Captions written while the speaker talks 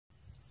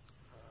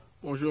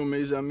Bonjour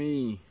mes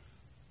amis,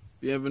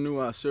 bienvenue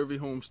à SERVi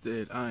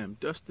Homestead. I am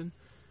Dustin.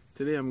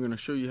 Today I'm going to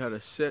show you how to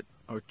set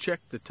or check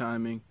the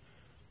timing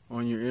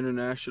on your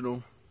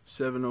International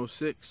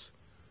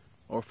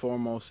 706 or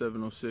Farmall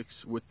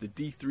 706 with the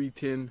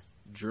D310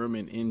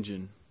 German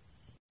engine.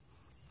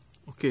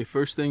 Okay,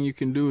 first thing you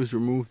can do is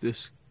remove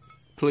this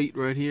plate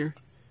right here.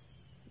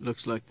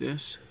 Looks like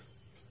this.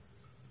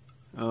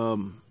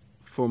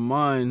 For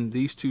mine,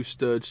 these two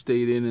studs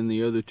stayed in and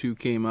the other two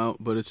came out,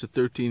 but it's a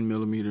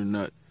 13mm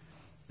nut.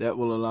 That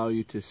will allow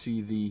you to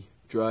see the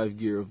drive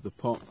gear of the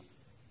pump.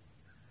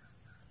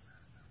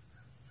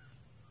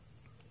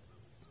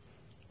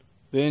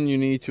 Then you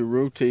need to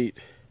rotate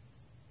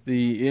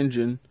the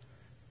engine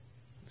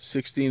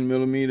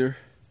 16mm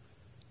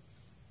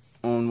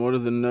on one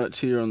of the nuts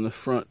here on the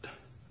front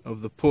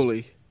of the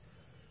pulley,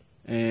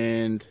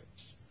 and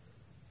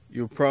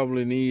you'll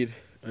probably need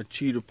a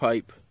cheater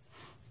pipe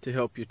to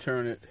help you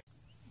turn it.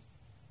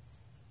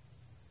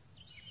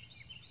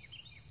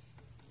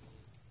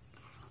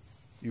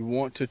 You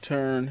want to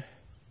turn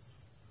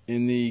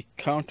in the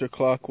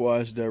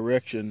counterclockwise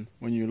direction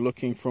when you're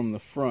looking from the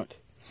front.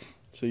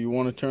 So you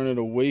want to turn it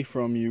away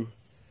from you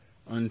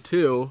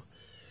until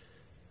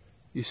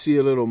you see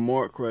a little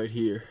mark right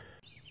here.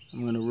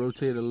 I'm going to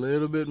rotate a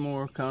little bit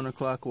more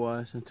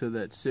counterclockwise until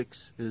that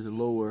 6 is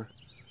lower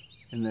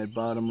in that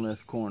bottom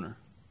left corner.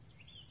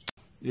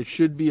 It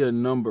should be a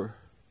number.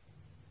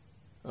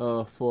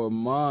 For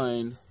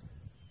mine,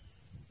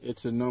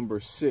 it's a number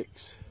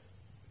 6.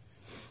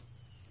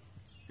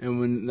 And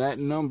when that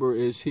number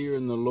is here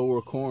in the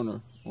lower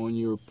corner on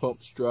your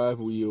pump's drive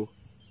wheel,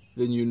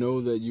 then you know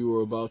that you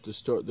are about to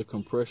start the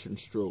compression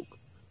stroke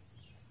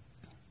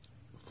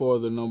for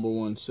the number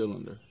 1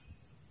 cylinder.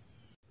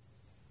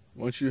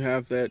 Once you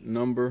have that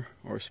number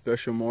or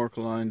special mark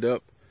lined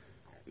up,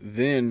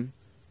 then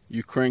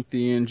you crank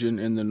the engine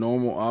in the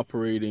normal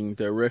operating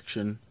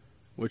direction,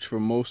 which for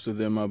most of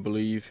them I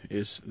believe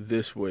is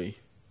this way,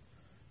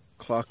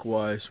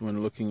 clockwise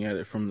when looking at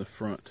it from the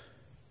front,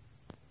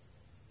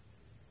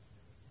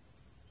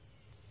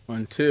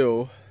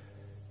 until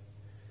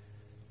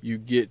you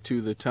get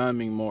to the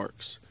timing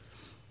marks.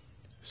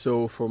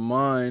 So for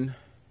mine,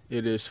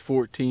 it is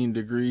 14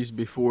 degrees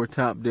before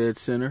top dead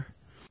center.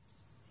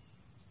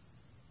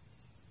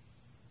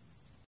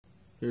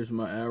 Here's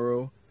my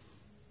arrow,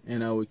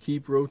 and I would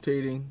keep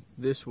rotating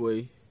this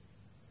way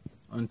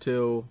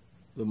until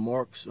the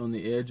marks on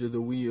the edge of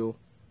the wheel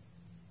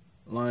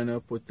line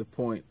up with the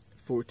point,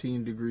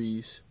 14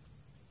 degrees.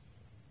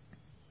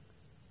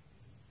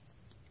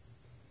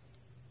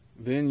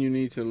 Then you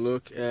need to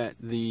look at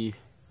the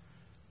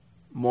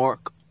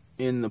mark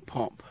in the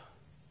pump.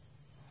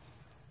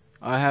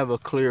 I have a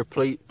clear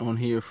plate on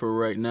here for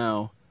right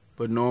now,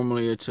 but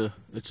normally it's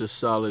a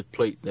solid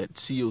plate that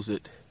seals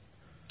it.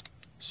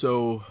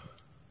 So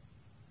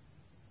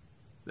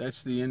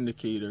that's the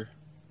indicator,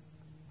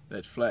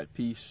 that flat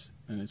piece,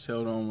 and it's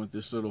held on with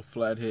this little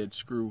flathead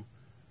screw.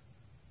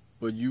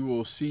 But you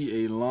will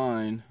see a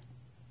line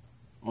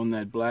on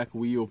that black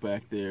wheel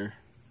back there.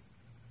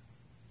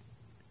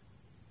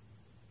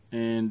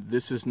 And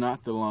this is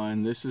not the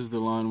line. This is the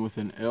line with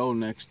an L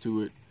next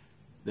to it.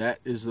 That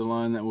is the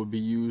line that would be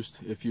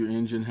used if your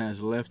engine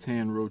has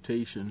left-hand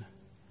rotation.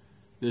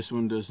 This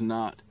one does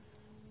not.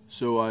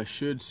 So I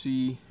should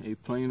see a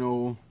plain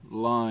old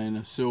line,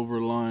 a silver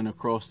line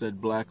across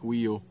that black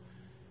wheel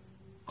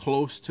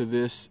close to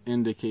this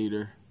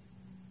indicator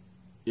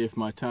if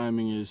my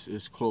timing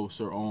is close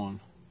or on.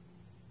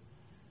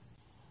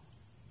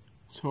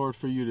 It's hard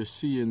for you to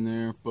see in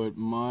there, but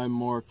my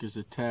mark is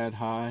a tad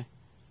high.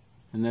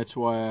 And that's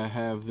why I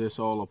have this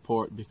all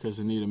apart, because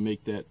I need to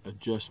make that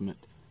adjustment.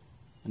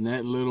 And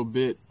that little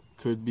bit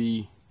could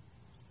be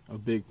a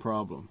big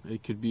problem.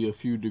 It could be a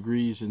few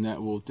degrees, and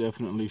that will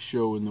definitely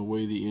show in the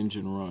way the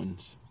engine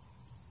runs.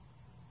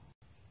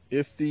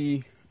 If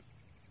the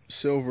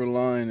silver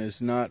line is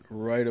not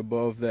right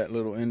above that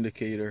little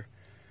indicator,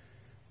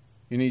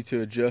 you need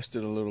to adjust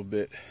it a little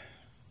bit.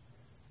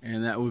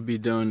 And that would be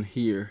done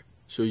here.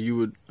 So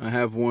I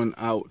have one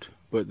out,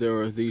 but there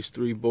are these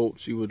 3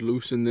 bolts. You would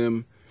loosen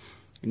them,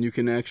 and you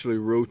can actually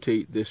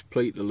rotate this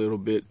plate a little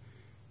bit.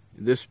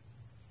 This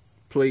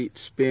plate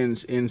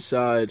spins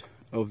inside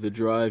of the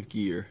drive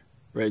gear,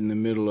 right in the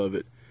middle of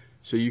it.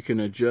 So you can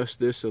adjust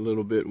this a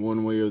little bit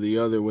one way or the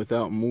other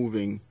without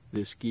moving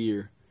this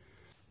gear.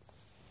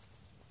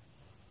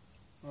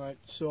 Alright,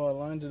 so I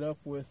lined it up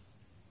with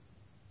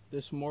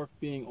this mark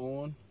being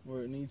on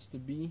where it needs to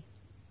be.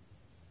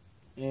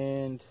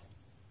 And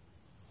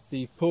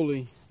the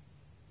pulley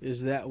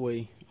is that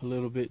way a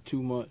little bit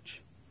too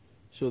much.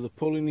 So the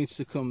pulley needs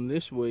to come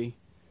this way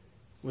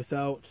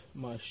without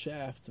my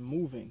shaft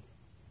moving.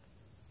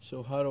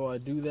 So how do I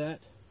do that?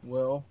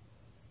 Well,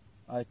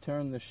 I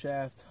turn the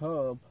shaft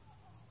hub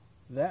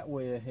that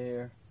way a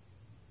hair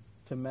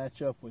to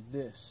match up with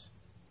this.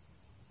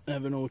 I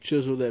have an old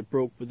chisel that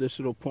broke, but this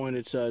little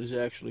pointed side is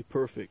actually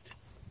perfect.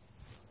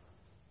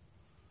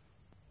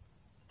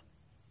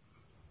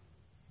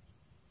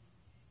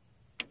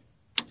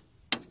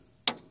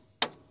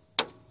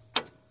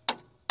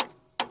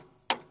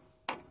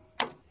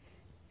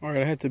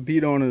 Alright, I had to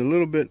beat on it a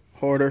little bit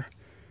harder.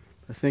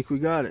 I think we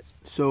got it.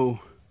 So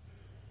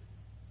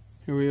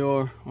here we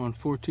are on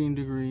 14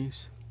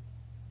 degrees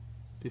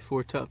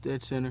before top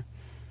dead center.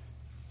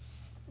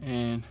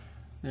 And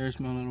there's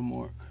my little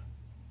mark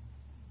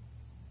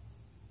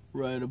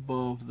right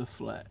above the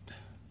flat.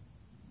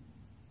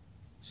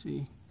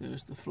 See,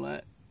 there's the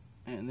flat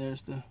and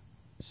there's the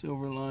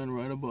silver line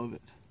right above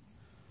it.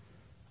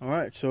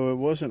 Alright, so it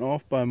wasn't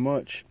off by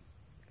much,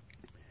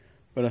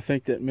 but I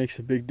think that makes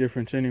a big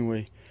difference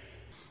anyway.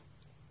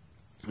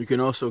 You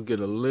can also get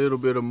a little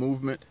bit of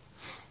movement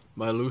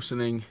by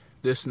loosening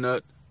this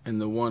nut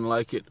and the one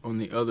like it on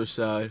the other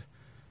side,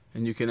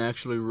 and you can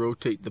actually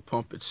rotate the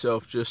pump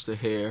itself just a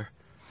hair.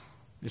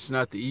 It's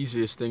not the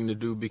easiest thing to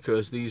do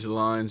because these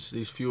lines,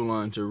 these fuel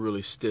lines, are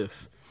really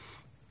stiff,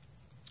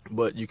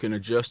 but you can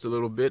adjust a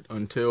little bit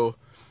until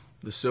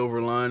the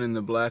silver line in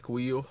the black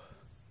wheel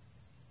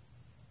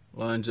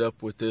lines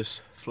up with this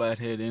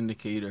flathead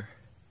indicator,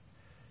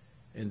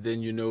 and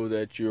then you know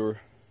that your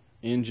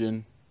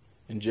engine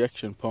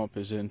injection pump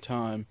is in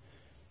time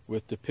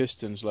with the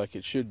pistons like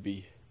it should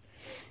be.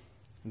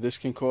 This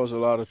can cause a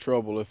lot of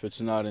trouble if it's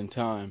not in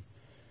time.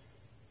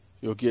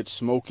 You'll get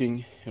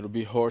smoking, it'll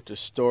be hard to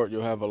start,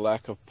 you'll have a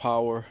lack of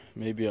power,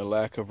 maybe a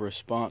lack of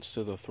response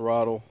to the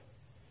throttle.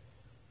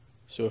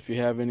 So if you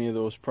have any of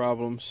those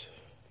problems,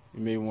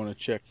 you may want to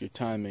check your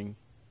timing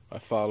by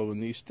following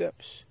these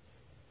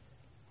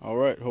steps.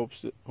 Alright,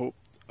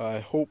 I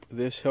hope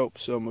this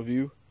helps some of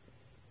you.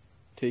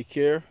 Take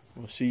care,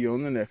 we'll see you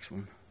on the next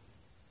one.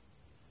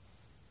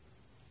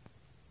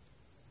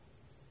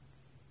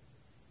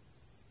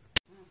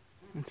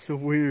 It's so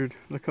weird.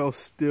 Look how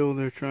still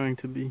they're trying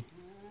to be.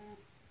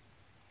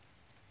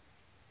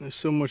 They're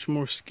so much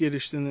more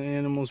skittish than the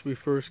animals we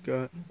first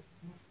got.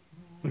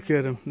 Look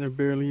at them. They're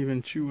barely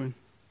even chewing.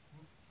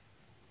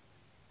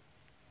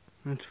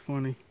 That's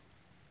funny.